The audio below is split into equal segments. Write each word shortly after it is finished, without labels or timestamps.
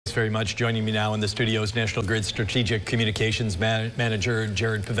Thanks very much. Joining me now in the studio is National Grid Strategic Communications Manager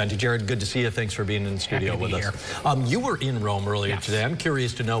Jared Paventi. Jared, good to see you. Thanks for being in the studio with us. You were in Rome earlier today. I'm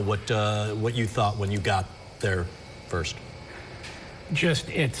curious to know what you thought when you got there first.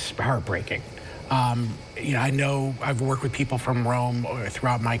 It's heartbreaking. I know I've worked with people from Rome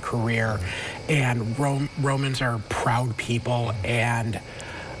throughout my career, and Romans are proud people, and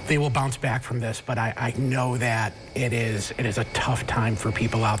they will bounce back from this, but I know that it is a tough time for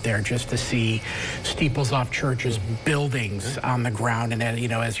people out there just to see steeples off churches, buildings on the ground, and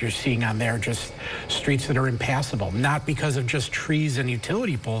as you're seeing on there, just streets that are impassable, not because of just trees and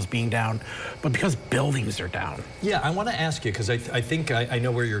utility poles being down, but because buildings are down. Yeah, I want to ask you, because I think I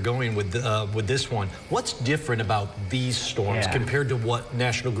know where you're going with this one. What's different about these storms compared to what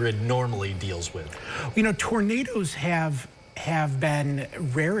National Grid normally deals with? Tornadoes have been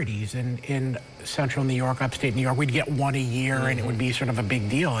rarities in central New York, upstate New York. We'd get one a year, and it would be sort of a big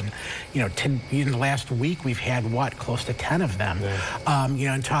deal. And in the last week, we've had close to 10 of them.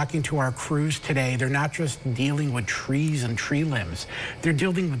 And talking to our crews today, they're not just dealing with trees and tree limbs. They're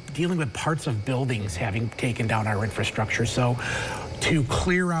dealing with parts of buildings having taken down our infrastructure. So to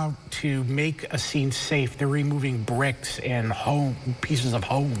clear out, to make a scene safe, they're removing bricks and pieces of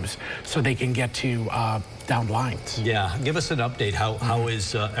homes so they can get to down lines. Yeah, give us an update. How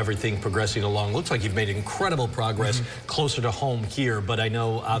is everything progressing along? Looks like you've made incredible progress closer to home here, but I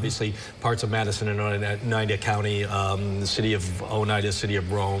know obviously parts of Madison and Oneida County, the city of Oneida, city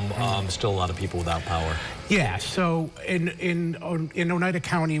of Rome, still a lot of people without power. Yeah, so in Oneida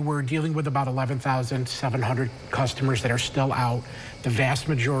County, we're dealing with about 11,700 customers that are still out. The vast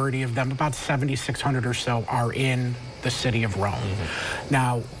majority of them, about 7,600 or so, are in the city of Rome.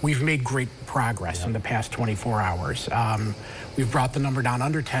 Now, we've made great progress in the past 24 hours. We've brought the number down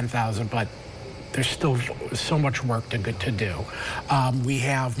under 10,000, but there's still so much work to do. We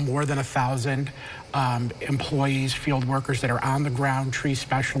have more than 1,000 employees, field workers that are on the ground, tree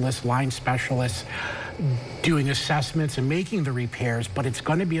specialists, line specialists, doing assessments and making the repairs, but it's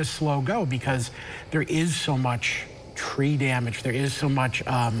going to be a slow go because there is so much tree damage. There is so much,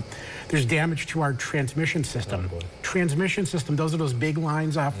 there's damage to our transmission system. Those are those big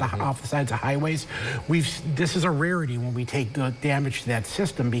lines off the sides of highways. This is a rarity when we take the damage to that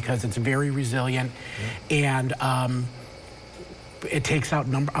system because it's very resilient and it takes out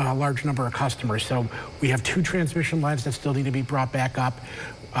a large number of customers. So we have 2 transmission lines that still need to be brought back up.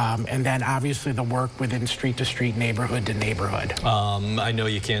 And then obviously the work within street to street, neighborhood to neighborhood. I know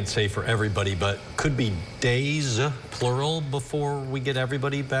you can't say for everybody, but could be days, plural, before we get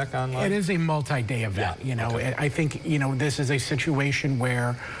everybody back online? It is a multi-day event. I think, this is a situation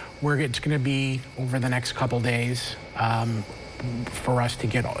where it's going to be over the next couple days for us to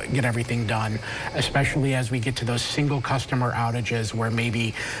get everything done, especially as we get to those single customer outages where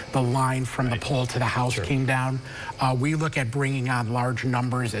maybe the line from the pole to the house came down. We look at bringing on large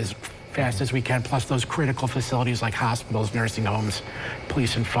numbers as fast as we can, plus those critical facilities like hospitals, nursing homes,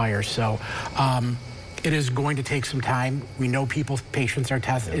 police and fire. So it is going to take some time. We know patients are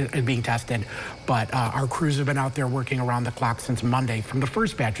being tested, but our crews have been out there working around the clock since Monday from the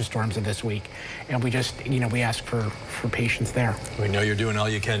first batch of storms of this week. And we just, we ask for patience there. We know you're doing all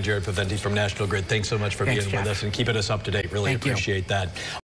you can. Jared Paventi from National Grid, thanks so much for being with us and keeping us up to date. Really appreciate that.